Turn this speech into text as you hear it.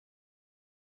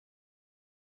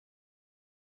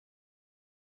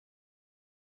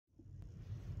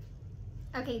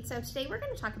Okay, so today we're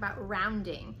going to talk about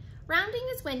rounding. Rounding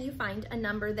is when you find a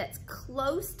number that's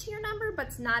close to your number, but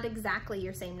it's not exactly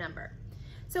your same number.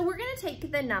 So we're going to take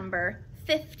the number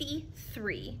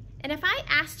 53, and if I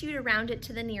asked you to round it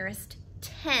to the nearest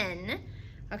 10,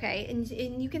 okay, and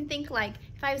you can think like,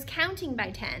 if I was counting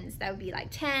by tens, that would be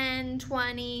like 10,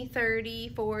 20,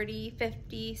 30, 40,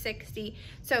 50, 60.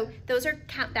 So those are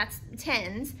that's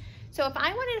tens. So if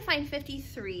I wanted to find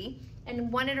 53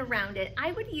 and wanted to round it,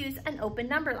 I would use an open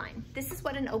number line. This is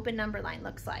what an open number line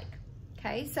looks like.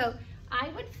 Okay, so I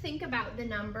would think about the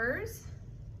numbers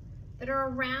that are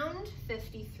around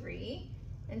 53.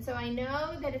 And so I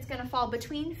know that it's gonna fall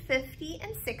between 50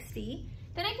 and 60.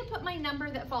 Then I can put my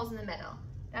number that falls in the middle.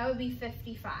 That would be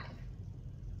 55.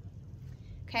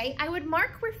 Okay, I would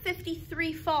mark where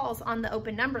 53 falls on the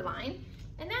open number line,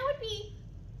 and that would be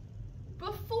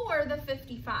before the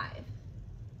 55.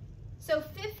 So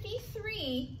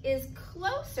 53 is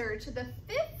closer to the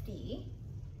 50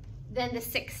 than the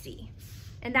 60.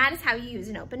 And that is how you use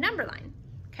an open number line.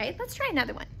 Okay, let's try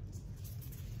another one.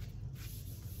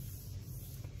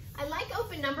 I like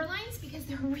open number lines because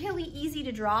they're really easy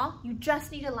to draw. You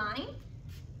just need a line,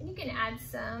 and you can add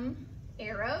some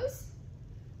arrows.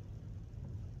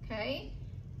 Okay,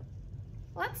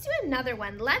 let's do another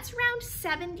one. Let's round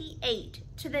 78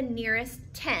 to the nearest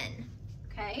 10,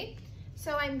 okay?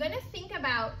 So I'm gonna think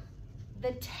about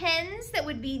the tens that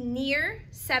would be near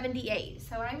 78.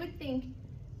 So I would think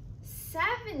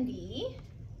 70,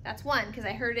 that's one because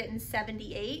I heard it in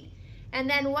 78. And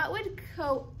then what would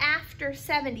go after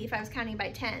 70 if I was counting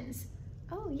by tens?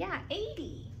 Oh yeah,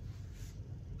 80.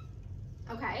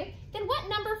 Okay, then what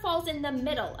number falls in the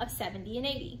middle of 70 and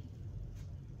 80?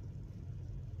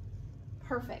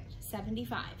 Perfect,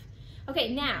 75.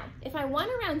 Okay, now, if I want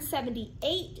to round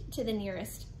 78 to the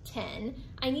nearest 10,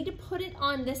 I need to put it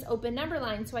on this open number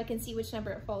line so I can see which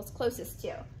number it falls closest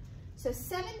to. So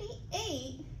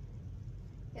 78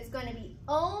 is going to be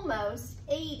almost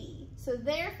 80. So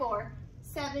therefore,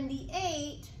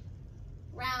 78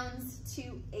 rounds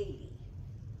to 80.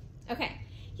 Okay,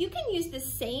 you can use the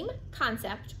same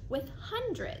concept with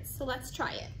hundreds. So let's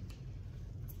try it.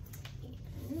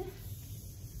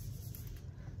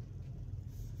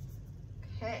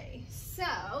 Okay,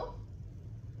 so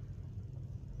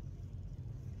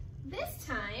this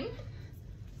time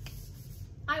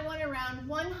I want to round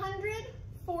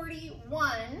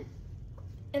 141,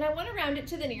 and I want to round it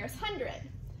to the nearest 100.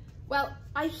 Well,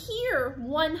 I hear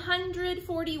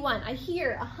 141, I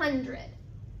hear 100.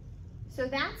 So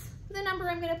that's the number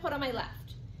I'm going to put on my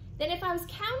left. Then if I was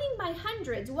counting by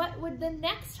hundreds, what would the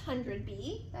next 100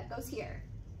 be? That goes here.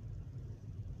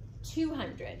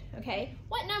 200, okay?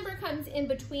 What number comes in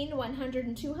between 100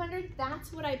 and 200?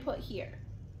 That's what I put here.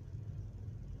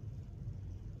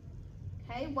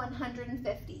 Okay,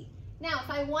 150. Now, if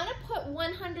I want to put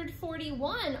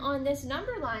 141 on this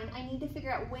number line, I need to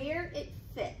figure out where it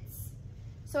fits.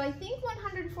 So I think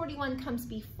 141 comes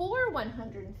before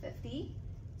 150,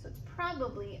 so it's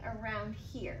probably around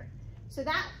here. So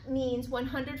that means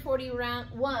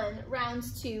 141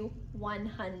 rounds to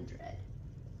 100.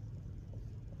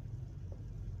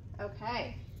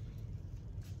 Okay.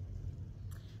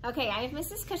 Okay, I have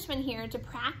Mrs. Cushman here to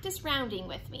practice rounding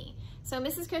with me. So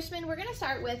Mrs. Cushman, we're gonna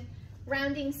start with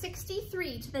rounding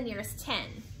 63 to the nearest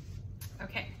 10.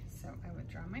 Okay, so I would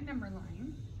draw my number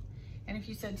line. And if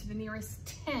you said to the nearest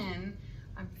 10,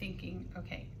 I'm thinking,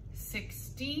 okay,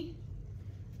 60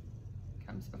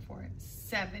 comes before it,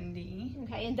 70.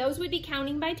 Okay, and those would be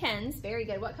counting by tens. Very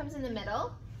good. What comes in the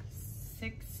middle?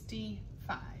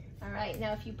 65. All right,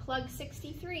 now if you plug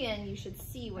 63 in, you should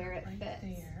see where it fits. Right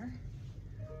there.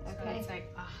 Okay. So it's like,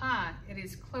 aha, it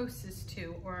is closest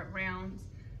to, or it rounds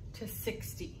to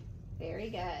 60. Very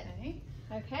good. Okay.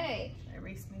 Okay. Should I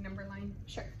erase my number line?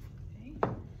 Sure.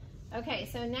 Okay. Okay,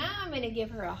 so now I'm going to give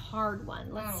her a hard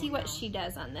one. Let's see what she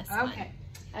does on this one. Okay.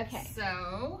 Okay.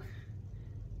 So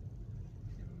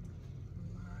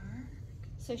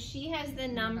she has the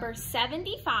number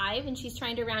 75, and she's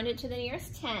trying to round it to the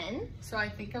nearest 10. So I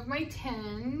think of my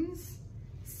tens,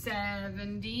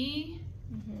 70,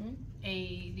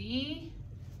 80.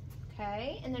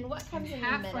 Okay, and then what comes in the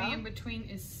middle? Halfway in between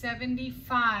is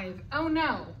 75. Oh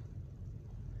no.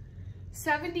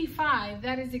 75,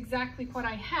 that is exactly what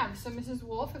I have. So Mrs.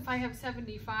 Wolf, if I have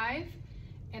 75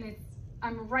 and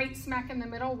I'm right smack in the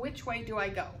middle, which way do I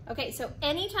go? Okay, so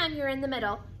anytime you're in the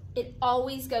middle, it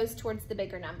always goes towards the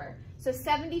bigger number. So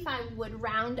 75 would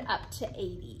round up to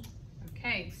 80.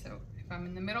 Okay, so if I'm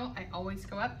in the middle, I always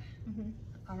go up.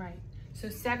 All right, so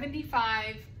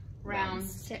 75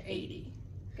 rounds to 80.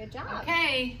 Good job.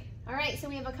 Okay, All right, so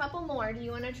we have a couple more. Do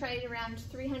you want to try to round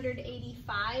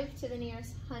 385 to the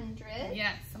nearest 100?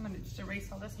 Yes, I'm going to just erase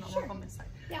all this and I'll work on this side.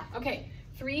 Yeah. Okay,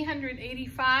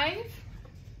 385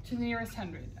 to the nearest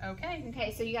 100. Okay.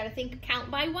 Okay, so you got to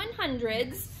count by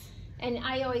 100s. And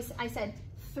I said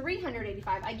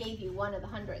 385. I gave you one of the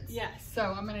hundreds. Yes,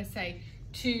 so I'm going to say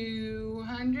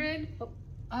 200.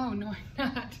 Oh, no, I'm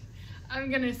not. I'm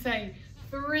going to say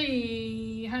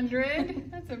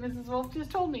 300. That's what Mrs. Wolf just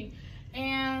told me.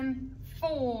 And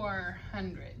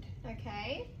 400.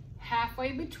 Okay.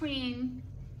 Halfway between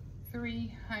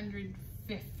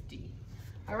 350.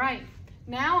 All right,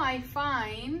 now I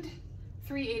find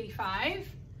 385. I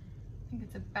think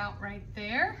it's about right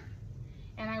there.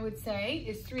 And I would say,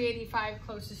 is 385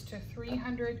 closest to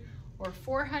 300 or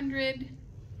 400?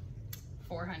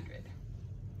 400.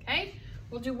 Okay,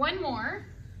 we'll do one more.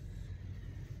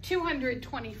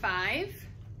 225.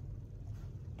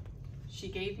 She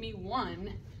gave me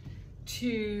 1.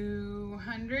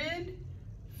 200,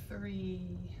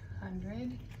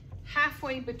 300.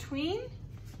 Halfway between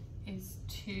is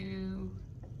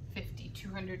 250,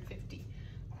 250.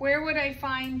 Where would I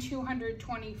find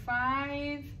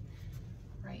 225?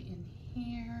 Right in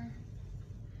here.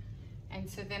 And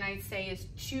so then I'd say, is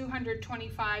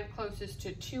 225 closest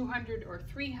to 200 or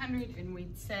 300? And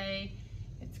we'd say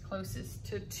it's closest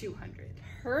to 200.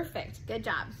 Perfect, good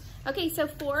job. Okay, so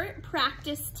for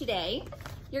practice today,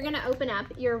 you're gonna open up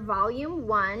your volume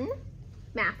 1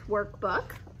 math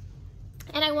workbook,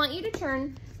 and I want you to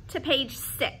turn to page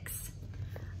 6.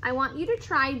 I want you to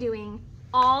try doing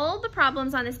all the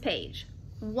problems on this page,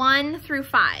 1 through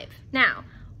 5. Now,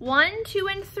 1, 2,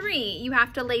 and 3, you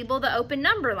have to label the open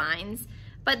number lines,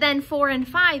 but then 4 and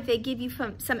 5, they give you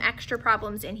some extra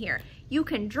problems in here. You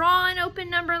can draw an open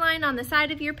number line on the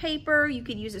side of your paper, you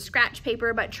could use a scratch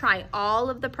paper, but try all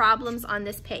of the problems on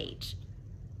this page.